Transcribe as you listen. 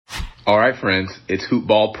All right, friends, it's Hoop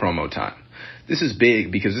Ball promo time. This is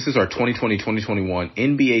big because this is our 2020-2021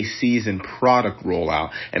 NBA season product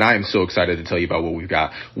rollout, and I am so excited to tell you about what we've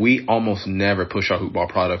got. We almost never push our Hoop Ball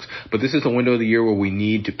products, but this is the window of the year where we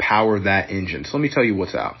need to power that engine. So let me tell you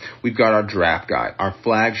what's out. We've got our draft guide, our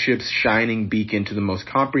flagship shining beacon to the most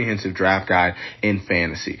comprehensive draft guide in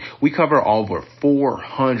fantasy. We cover over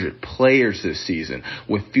 400 players this season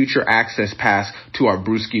with future access pass to our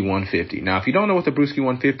Brewski 150. Now, if you don't know what the Brewski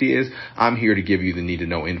 150 is, I'm here to give you the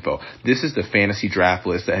need-to-know info. This is the fantasy draft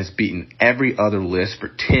list that has beaten every other list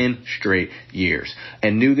for 10 straight years.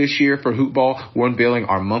 And new this year for Hoop Ball, we're unveiling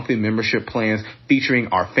our monthly membership plans featuring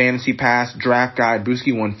our Fantasy Pass, Draft Guide,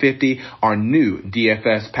 Brewski 150, our new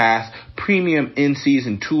DFS Pass, premium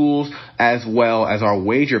in-season tools, as well as our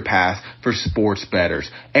Wager Pass for sports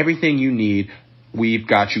bettors. Everything you need, we've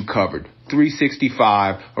got you covered.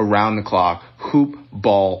 365 around the clock. Hoop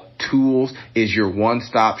Ball Tools is your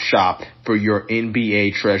one-stop shop for your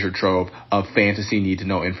NBA treasure trove of fantasy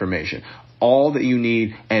need-to-know information. All that you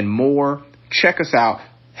need and more. Check us out.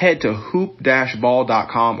 Head to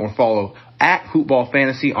hoop-ball.com or follow at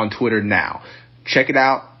hoopballfantasy on Twitter now. Check it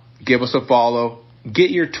out. Give us a follow.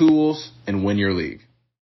 Get your tools and win your league.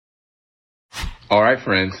 All right,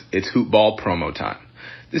 friends, it's Hoop Ball promo time.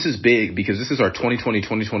 This is big because this is our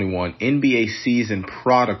 2020-2021 NBA season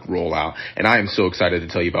product rollout, and I am so excited to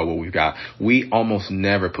tell you about what we've got. We almost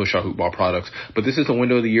never push our Hoop Ball products, but this is the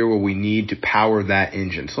window of the year where we need to power that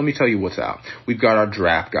engine. So let me tell you what's out. We've got our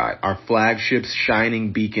draft guide, our flagship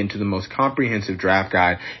shining beacon to the most comprehensive draft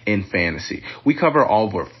guide in fantasy. We cover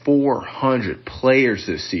over 400 players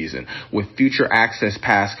this season with future access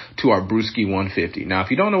pass to our Brewski 150. Now, if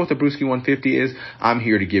you don't know what the Brewski 150 is, I'm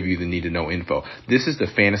here to give you the need-to-know info. This is the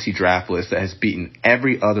fantasy draft list that has beaten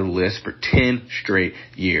every other list for 10 straight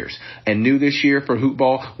years. And new this year for Hoop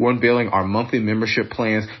Ball, we're unveiling our monthly membership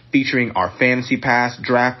plans featuring our Fantasy Pass,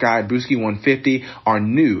 Draft Guide, Brewski 150, our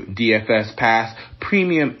new DFS Pass,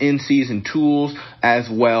 premium in-season tools, as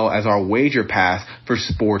well as our Wager Pass for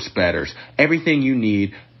sports bettors. Everything you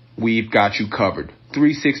need, we've got you covered.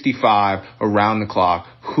 365 around the clock.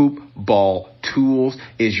 Hoop Ball Tools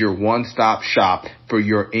is your one-stop shop for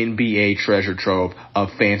your NBA treasure trove of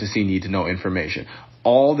fantasy need-to-know information.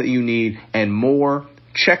 All that you need and more.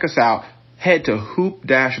 Check us out. Head to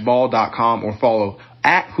hoop-ball.com or follow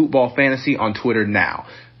at hoopballfantasy on Twitter now.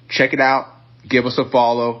 Check it out. Give us a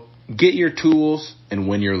follow. Get your tools and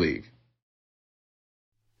win your league.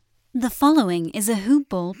 The following is a Hoop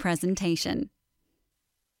Ball presentation.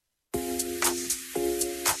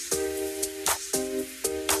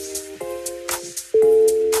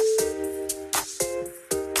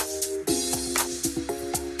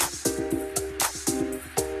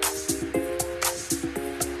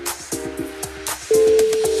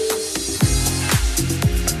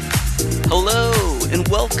 Hello and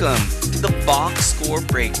welcome to the Box Score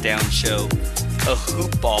Breakdown Show, a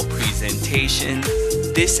Hoop Ball presentation.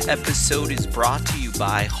 This episode is brought to you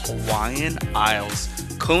by Hawaiian Isles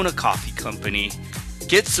Kona Coffee Company.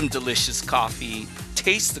 Get some delicious coffee,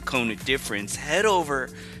 taste the Kona difference, head over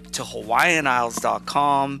to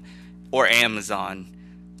hawaiianisles.com or Amazon.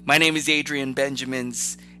 My name is Adrian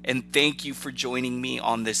Benjamins, and thank you for joining me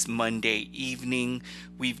on this Monday evening.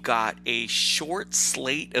 We've got a short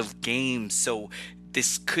slate of games, so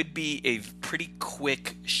this could be a pretty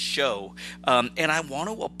quick show. And I want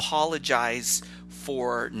to apologize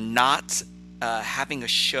for not having a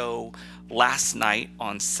show last night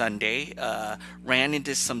on Sunday. Ran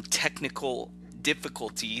into some technical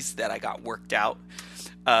difficulties that I got worked out.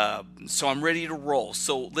 So I'm ready to roll.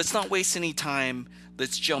 So let's not waste any time.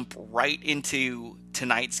 Let's jump right into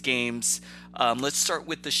tonight's games. Let's start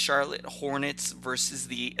with the Charlotte Hornets versus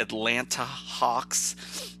the Atlanta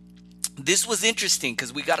Hawks. This was interesting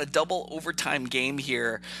because we got a double overtime game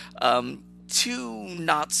here. Two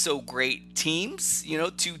not so great teams,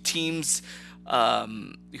 two teams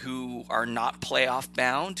who are not playoff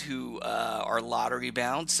bound, who are lottery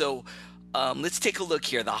bound. So let's take a look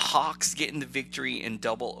here. The Hawks getting the victory in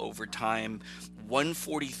double overtime,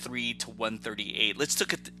 143 to 138. Let's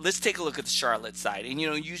take a look at the Charlotte side. And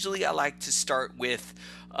usually I like to start with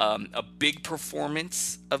a big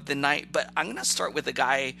performance of the night, but I'm going to start with a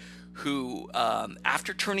guy who,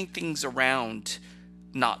 after turning things around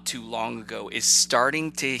not too long ago, is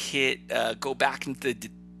starting to go back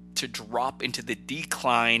to drop into the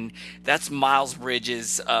decline. That's Miles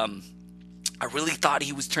Bridges. I really thought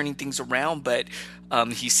he was turning things around, but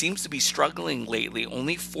he seems to be struggling lately.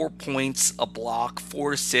 Only 4 points, a block,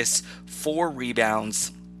 4 assists, 4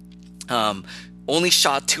 rebounds. Only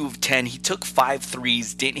shot 2 of 10. He took 5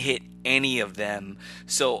 threes, didn't hit any of them.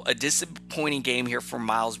 So a disappointing game here for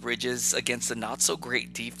Miles Bridges against a not so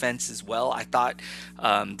great defense as well. I thought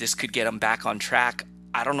this could get him back on track.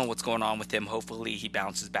 I don't know what's going on with him. Hopefully he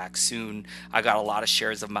bounces back soon. I got a lot of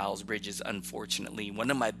shares of Miles Bridges, unfortunately.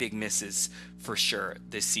 One of my big misses for sure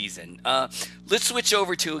this season. Let's switch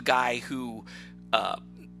over to a guy who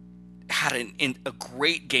had a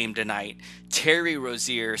great game tonight. Terry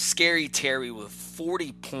Rozier, Scary Terry, with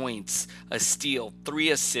 40 points, a steal, 3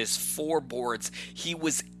 assists, 4 boards. He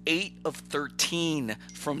was 8 of 13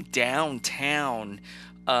 from downtown,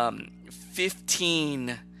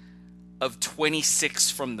 15 of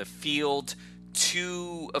 26 from the field,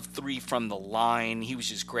 2 of 3 from the line. He was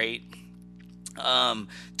just great.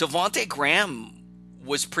 Devontae Graham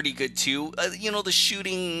was pretty good too. The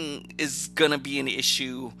shooting is going to be an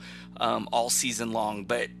issue all season long,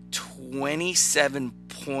 but 27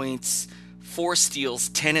 points, 4 steals,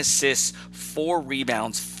 10 assists, 4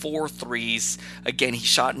 rebounds, 4 threes. Again, he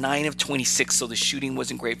shot 9 of 26, so the shooting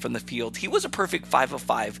wasn't great from the field. He was a perfect 5 of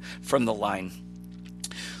 5 from the line.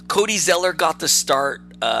 Cody Zeller got the start,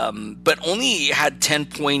 but only had 10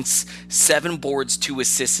 points, 7 boards, 2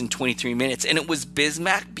 assists in 23 minutes. And it was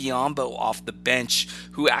Bismack Biyombo off the bench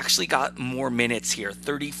who actually got more minutes here,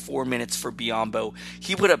 34 minutes for Biyombo.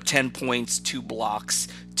 He put up 10 points, 2 blocks,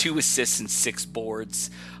 2 assists, and 6 boards.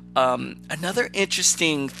 Another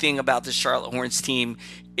interesting thing about the Charlotte Hornets team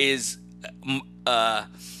is the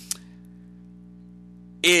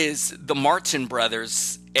Martin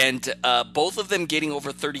brothers, and both of them getting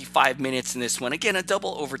over 35 minutes in this one. Again, a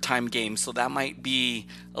double overtime game, so that might be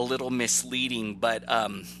a little misleading, but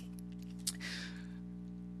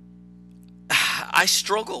I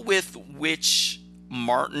struggle with which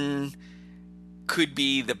Martin could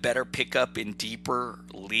be the better pickup in deeper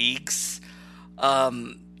leagues.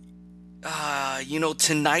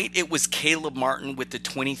 Tonight it was Caleb Martin with the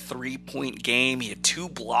 23-point game. He had 2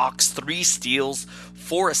 blocks, 3 steals,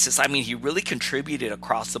 4 assists. I mean, he really contributed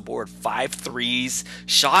across the board. 5 threes,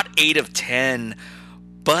 shot 8 of 10.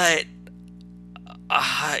 But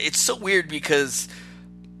it's so weird because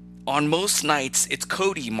on most nights it's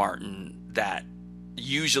Cody Martin that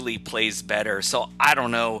usually plays better. So I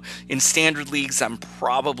don't know. In standard leagues, I'm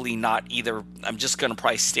probably not either. I'm just going to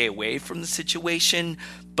probably stay away from the situation.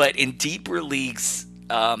 But in deeper leagues,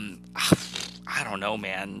 I don't know,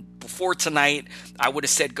 man. Before tonight, I would have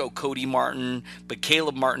said go Cody Martin, but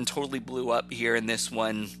Caleb Martin totally blew up here in this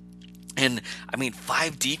one. And,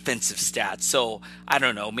 5 defensive stats. So, I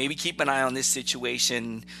don't know. Maybe keep an eye on this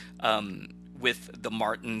situation with the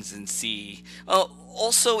Martins and see.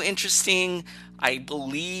 Also interesting, I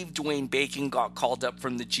believe Dwayne Bacon got called up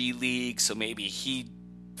from the G League, so maybe he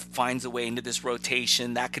finds a way into this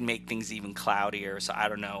rotation. That could make things even cloudier. So I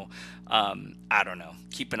don't know.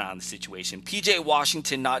 Keep an eye on the situation. PJ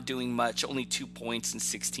Washington not doing much, only 2 points in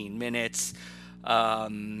 16 minutes.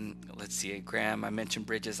 Let's see, Graham, I mentioned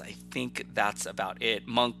Bridges. I think that's about it.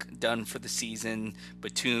 Monk done for the season.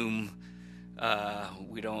 Batum,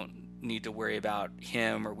 we don't need to worry about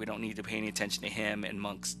him, or we don't need to pay any attention to him, and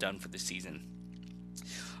Monk's done for the season.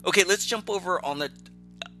 Okay, let's jump over on the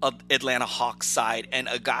Atlanta Hawks side, and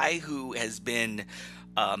a guy who has been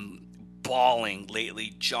balling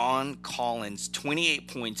lately, John Collins, 28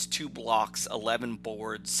 points, 2 blocks, 11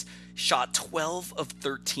 boards, shot 12 of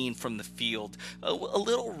 13 from the field. A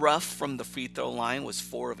little rough from the free throw line, was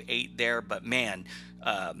 4 of 8 there, but man,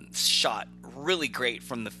 shot really great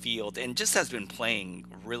from the field and just has been playing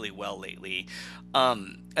really well lately.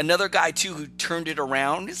 Another guy too who turned it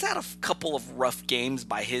around, has had a couple of rough games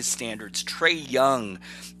by his standards. Trae Young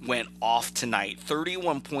went off tonight,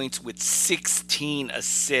 31 points with 16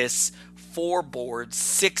 assists, 4 boards,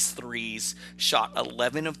 6 threes, shot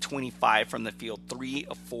 11 of 25 from the field, 3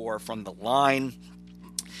 of 4 from the line.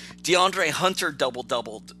 DeAndre Hunter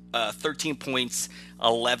doubled, 13 points,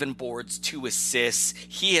 11 boards, 2 assists.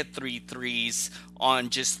 He had 3 threes on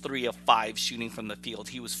just 3 of 5 shooting from the field.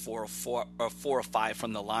 He was 4 of 5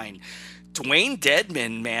 from the line. Dwayne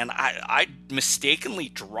Dedmon, man, I mistakenly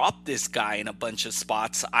dropped this guy in a bunch of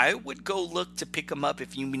spots. I would go look to pick him up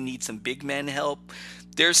if you need some big man help.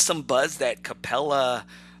 There's some buzz that Capella,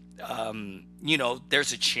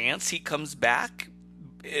 there's a chance he comes back.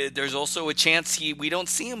 There's also a chance we don't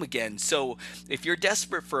see him again. So if you're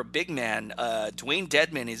desperate for a big man, Dwayne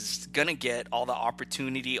Dedmon is going to get all the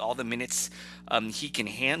opportunity, all the minutes he can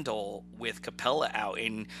handle with Capella out.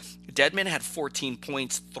 And Dedmon had 14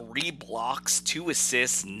 points, 3 blocks, 2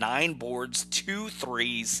 assists, 9 boards, 2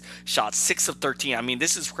 threes, shot 6 of 13.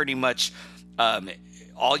 This is pretty much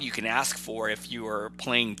all you can ask for if you are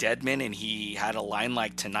playing Dedmon and he had a line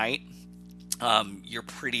like tonight. You're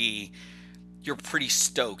pretty you're pretty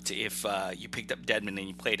stoked if you picked up Dedmon and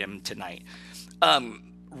you played him tonight.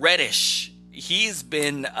 Reddish, he's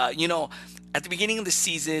been, at the beginning of the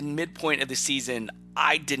season, midpoint of the season,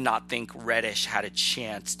 I did not think Reddish had a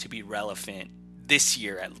chance to be relevant this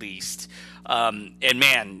year at least. And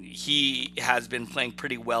man, he has been playing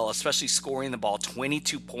pretty well, especially scoring the ball,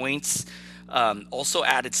 22 points. Also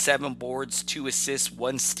added 7 boards, 2 assists,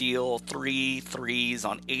 1 steal, 3 threes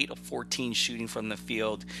on 8 of 14 shooting from the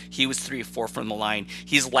field. He was 3 of 4 from the line.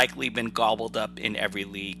 He's likely been gobbled up in every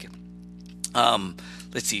league.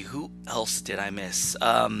 Let's see, who else did I miss?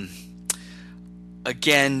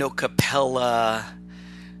 Again, no Capella,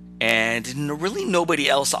 and really nobody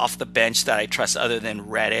else off the bench that I trust other than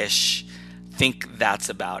Reddish. Think that's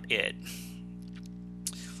about it.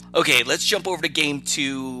 Okay, let's jump over to game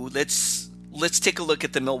 2. Let's take a look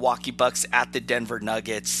at the Milwaukee Bucks at the Denver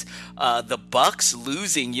Nuggets. The Bucks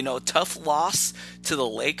losing, tough loss to the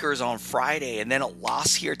Lakers on Friday, and then a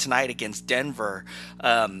loss here tonight against Denver.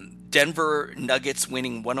 Denver Nuggets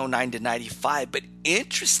winning 109-95. But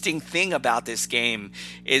interesting thing about this game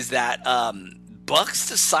is that Bucks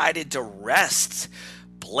decided to rest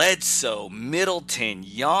Bledsoe, Middleton,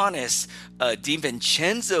 Giannis,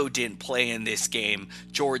 DiVincenzo didn't play in this game.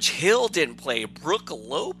 George Hill didn't play. Brook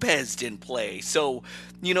Lopez didn't play. So,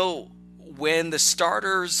 when the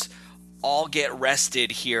starters all get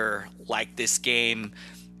rested here like this game,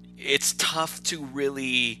 it's tough to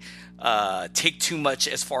really take too much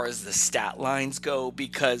as far as the stat lines go,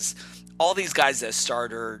 because all these guys that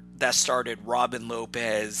started, Robin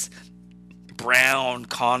Lopez, Brown,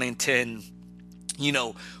 Connaughton,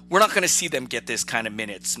 we're not going to see them get this kind of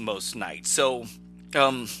minutes most nights. So,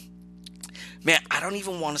 man, I don't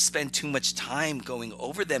even want to spend too much time going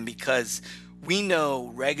over them, because we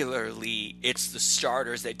know regularly it's the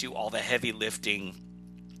starters that do all the heavy lifting.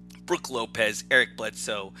 Brook Lopez, Eric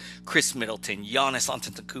Bledsoe, Chris Middleton, Giannis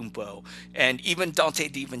Antetokounmpo, and even Dante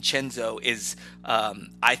DiVincenzo is,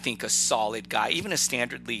 I think, a solid guy, even a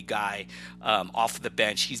standard league guy off the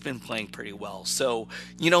bench. He's been playing pretty well. So,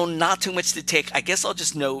 not too much to take. I guess I'll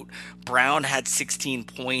just note Brown had 16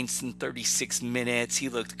 points in 36 minutes. He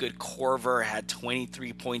looked good. Korver had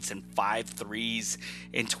 23 points and 5 threes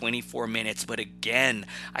in 24 minutes. But again,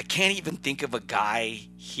 I can't even think of a guy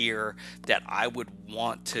here that I would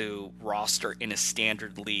want to roster in a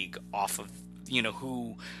standard league off of,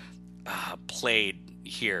 who played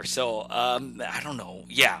here. So, I don't know.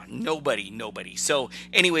 Yeah, nobody. So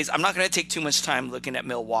anyways, I'm not going to take too much time looking at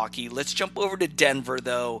Milwaukee. Let's jump over to Denver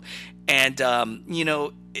though. And,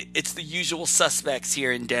 it's the usual suspects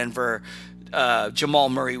here in Denver. Jamal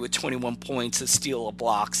Murray with 21 points, a steal, a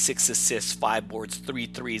block, 6 assists, 5 boards, 3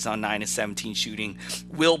 threes on 9 of 17 shooting.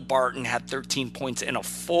 Will Barton had 13 points and a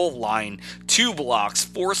full line, 2 blocks,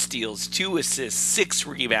 4 steals, 2 assists, 6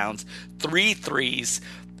 rebounds, 3 threes,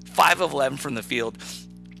 5 of 11 from the field.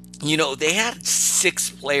 They had 6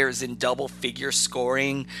 players in double figure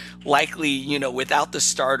scoring, likely, without the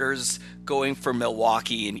starters going for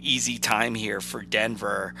Milwaukee, an easy time here for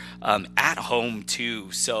Denver, at home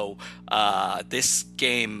too. So this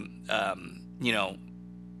game,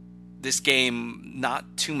 not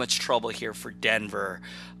too much trouble here for Denver.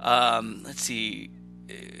 Let's see.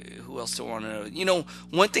 Who else do I want to know?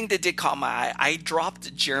 One thing that did caught my eye, I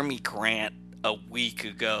dropped Jeremy Grant a week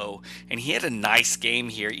ago, and he had a nice game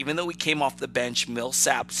here. Even though he came off the bench,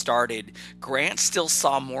 Millsap started, Grant still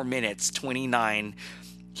saw more minutes, 29.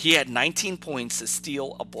 He had 19 points, a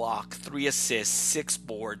steal, a block, 3 assists, 6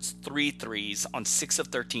 boards, 3 threes on 6 of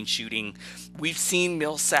 13 shooting. We've seen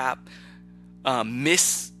Millsap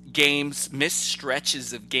miss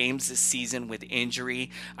stretches of games this season with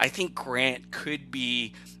injury. I think Grant could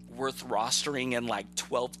be worth rostering in like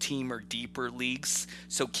 12-team or deeper leagues.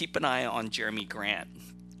 So keep an eye on Jeremy Grant.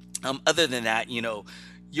 Other than that,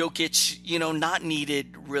 Jokic, not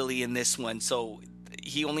needed really in this one. So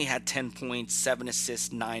he only had 10 points, 7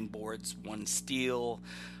 assists, 9 boards, 1 steal.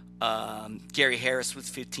 Gary Harris with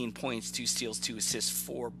 15 points, 2 steals, 2 assists,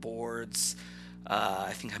 4 boards.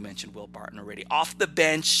 I think I mentioned Will Barton already. Off the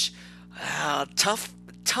bench, tough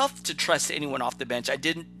to trust anyone off the bench. I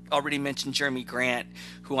didn't already mention Jeremy Grant,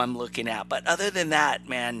 who I'm looking at. But other than that,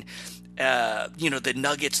 man, the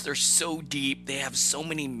Nuggets, they're so deep. They have so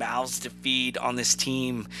many mouths to feed on this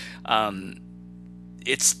team.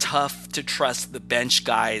 It's tough to trust the bench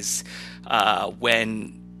guys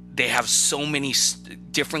when they have so many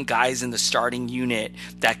different guys in the starting unit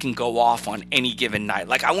that can go off on any given night.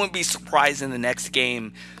 Like, I wouldn't be surprised in the next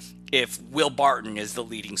game if Will Barton is the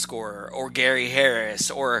leading scorer or Gary Harris,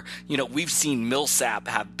 or, we've seen Millsap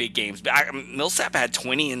have big games. Millsap had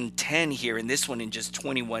 20 and 10 here in this one in just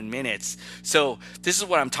 21 minutes. So this is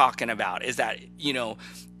what I'm talking about, is that,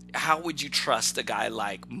 how would you trust a guy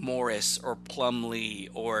like Morris or Plumlee,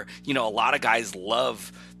 or, a lot of guys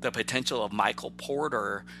love the potential of Michael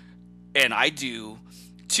Porter, and I do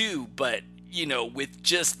too, but with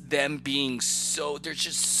just them being there's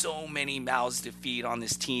just so many mouths to feed on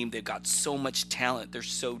this team. They've got so much talent. They're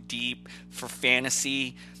so deep. For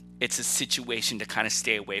fantasy, it's a situation to kind of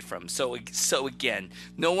stay away from. So again,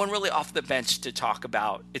 no one really off the bench to talk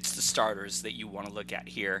about. It's the starters that you want to look at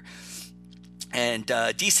here. And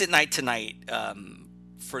decent night tonight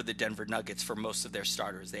for the Denver Nuggets for most of their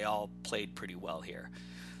starters. They all played pretty well here.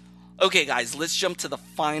 Okay, guys, let's jump to the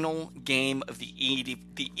final game of the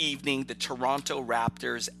evening, the Toronto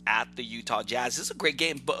Raptors at the Utah Jazz. This is a great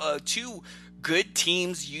game, but two good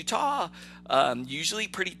teams. Utah, usually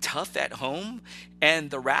pretty tough at home, and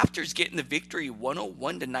the Raptors getting the victory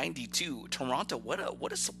 101-92. Toronto,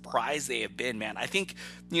 what a surprise they have been, man. I think,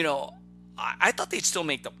 I thought they'd still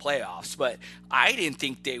make the playoffs, but I didn't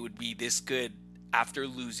think they would be this good after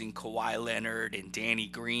losing Kawhi Leonard and Danny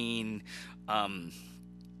Green.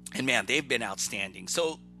 And man, they've been outstanding.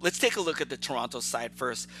 So let's take a look at the Toronto side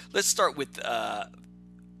first. Let's start with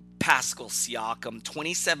Pascal Siakam,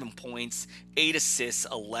 27 points, 8 assists,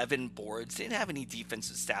 11 boards. Didn't have any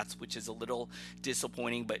defensive stats, which is a little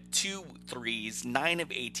disappointing, but 2 threes, 9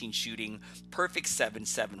 of 18 shooting, perfect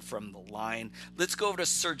 7-7 from the line. Let's go over to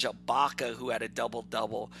Serge Ibaka, who had a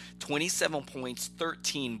double-double, 27 points,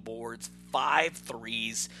 13 boards, 5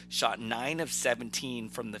 threes, shot 9 of 17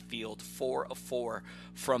 from the field, 4 of 4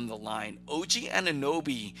 from the line. OG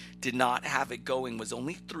Anunoby did not have it going, was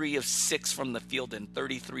only 3 of 6 from the field in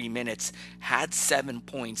 33 minutes, had 7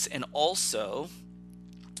 points, and also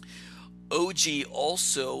OG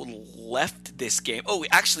also left this game. Oh,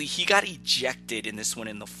 actually, he got ejected in this one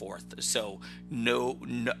in the fourth, so no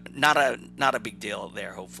not a big deal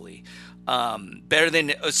there. Hopefully,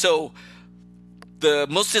 the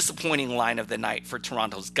most disappointing line of the night for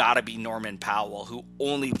Toronto's got to be Norman Powell, who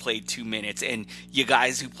only played 2 minutes. And you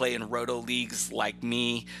guys who play in roto leagues like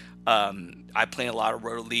me, I play in a lot of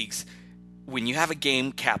roto leagues. When you have a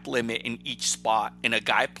game cap limit in each spot and a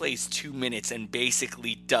guy plays 2 minutes and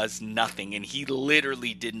basically does nothing, and he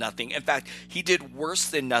literally did nothing. In fact, he did worse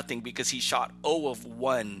than nothing because he shot 0 of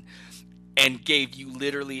 1 and gave you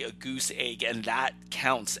literally a goose egg, and that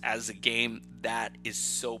counts as a game. That is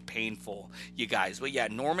so painful, you guys. But yeah,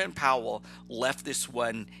 Norman Powell left this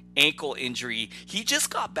one, ankle injury. He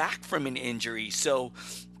just got back from an injury, so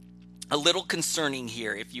a little concerning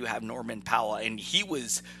here if you have Norman Powell, and he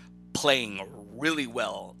was playing really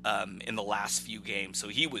well in the last few games, so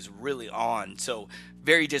he was really on. So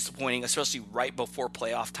very disappointing, especially right before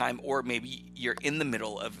playoff time, or maybe you're in the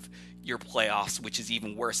middle of your playoffs, which is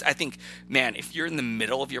even worse. I think, man, if you're in the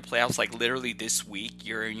middle of your playoffs, like literally this week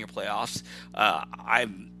you're in your playoffs, I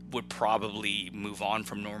would probably move on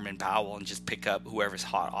from Norman Powell and just pick up whoever's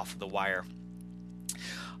hot off of the wire.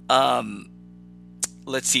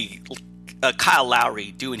 Let's see. Kyle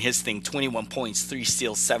Lowry doing his thing, 21 points, 3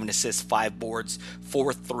 steals, 7 assists, 5 boards,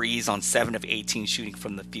 4 threes on 7 of 18 shooting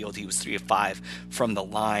from the field. He was 3 of 5 from the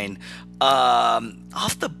line.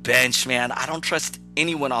 Off the bench, man, I don't trust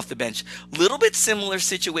anyone off the bench. Little bit similar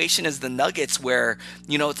situation as the Nuggets, where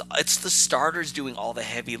it's the starters doing all the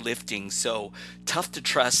heavy lifting, so tough to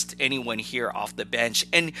trust anyone here off the bench.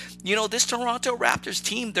 And this Toronto Raptors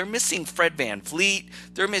team, they're missing Fred VanVleet,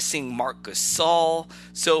 they're missing Marc Gasol,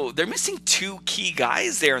 so they're missing 2 key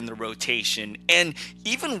guys there in the rotation. And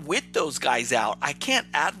even with those guys out, I can't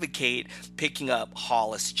advocate picking up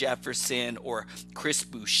Hollis Jefferson or Chris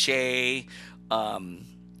Boucher.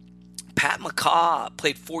 Pat McCaw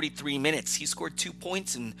played 43 minutes. He scored 2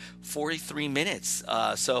 points in 43 minutes.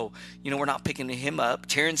 So, we're not picking him up.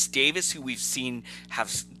 Terrence Davis, who we've seen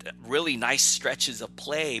have really nice stretches of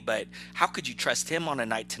play, but how could you trust him on a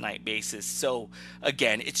night-to-night basis? So,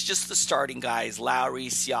 again, it's just the starting guys, Lowry,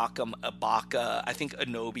 Siakam, Ibaka. I think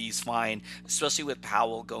Anunoby's fine, especially with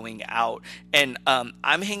Powell going out. And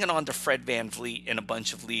I'm hanging on to Fred VanVleet in a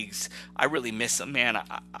bunch of leagues. I really miss him, man.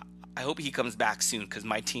 I hope he comes back soon because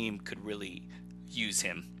my team could really use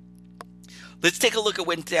him. Let's take a look at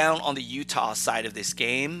what went down on the Utah side of this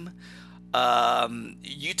game.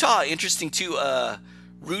 Utah, interesting too.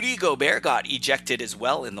 Rudy Gobert got ejected as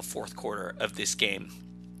well in the fourth quarter of this game.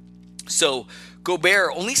 So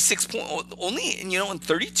Gobert only 6 points, in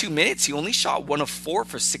 32 minutes, he only shot 1 of 4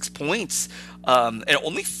 for 6 points, and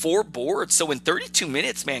only 4 boards. So in 32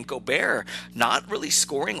 minutes, man, Gobert not really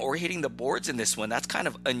scoring or hitting the boards in this one. That's kind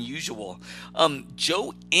of unusual.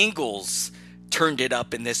 Joe Ingles turned it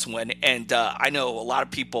up in this one, and I know a lot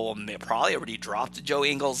of people probably already dropped Joe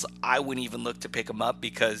Ingles. I wouldn't even look to pick him up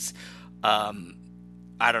because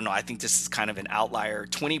I don't know. I think this is kind of an outlier.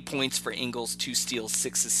 20 points for Ingles, 2 steals,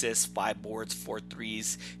 6 assists, 5 boards, 4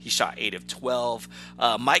 threes. He shot 8 of 12.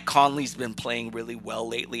 Mike Conley's been playing really well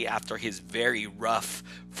lately after his very rough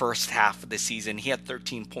first half of the season. He had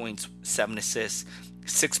 13 points, 7 assists,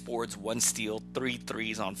 6 boards, 1 steal, 3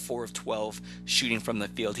 threes on 4 of 12 shooting from the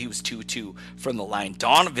field. He was 2-2 from the line.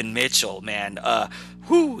 Donovan Mitchell, man,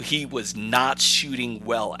 he was not shooting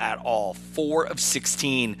well at all. 4 of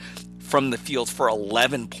 16 from the field for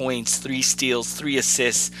 11 points, 3 steals, 3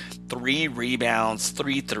 assists, 3 rebounds,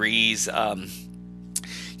 3 threes. I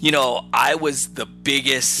was the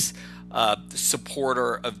biggest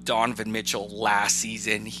supporter of Donovan Mitchell last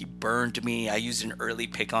season. He burned me. I used an early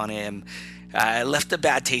pick on him. I left a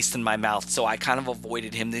bad taste in my mouth, so I kind of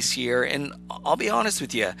avoided him this year. And I'll be honest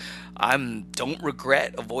with you, I don't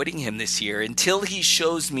regret avoiding him this year until he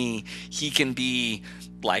shows me he can be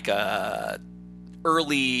like a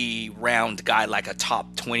early round guy, like a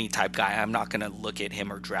top 20 type guy. I'm not going to look at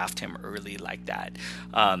him or draft him early like that.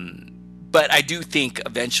 But I do think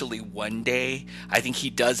eventually one day, I think he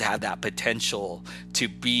does have that potential to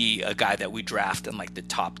be a guy that we draft in like the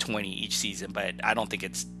top 20 each season, but I don't think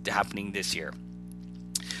it's happening this year.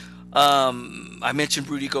 I mentioned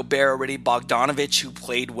Rudy Gobert already. Bogdanovich, who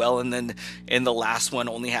played well, and then in the last one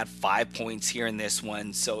only had 5 points here in this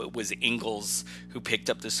one, so it was Ingles who picked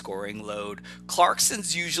up the scoring load.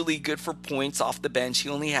 Clarkson's usually good for points off the bench. He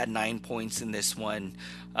only had 9 points in this one.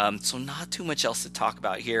 So not too much else to talk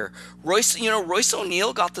about here. Royce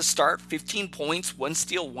O'Neal got the start, 15 points, 1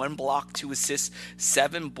 steal, 1 block, 2 assists,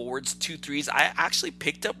 7 boards, 2 threes. I actually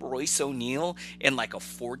picked up Royce O'Neal in like a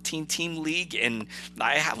 14-team league, and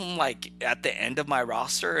I have him like at the end of my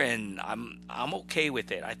roster, and I'm okay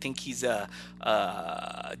with it. I think he's a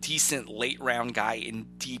decent late round guy in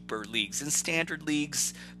deeper leagues. In standard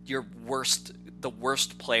leagues, the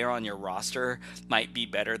worst player on your roster might be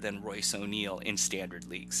better than Royce O'Neal in standard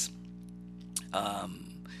leagues.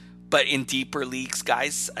 But in deeper leagues,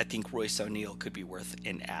 guys, I think Royce O'Neal could be worth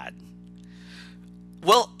an add.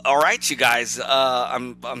 Well, all right, you guys.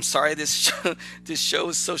 I'm sorry this show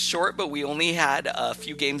is so short, but we only had a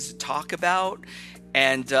few games to talk about.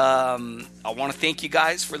 And I want to thank you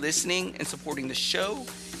guys for listening and supporting the show.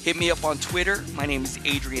 Hit me up on Twitter. My name is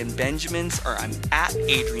Adrian Benjamins, or I'm at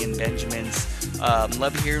Adrian Benjamins.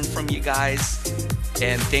 Love hearing from you guys.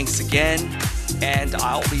 And thanks again. And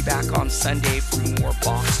I'll be back on Sunday for more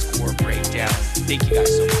box score breakdown. Thank you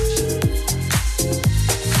guys so much.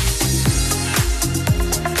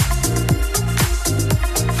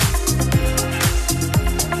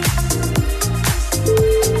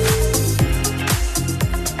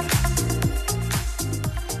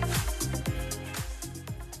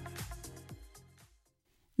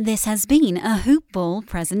 This has been a Hoop Ball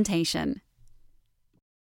presentation.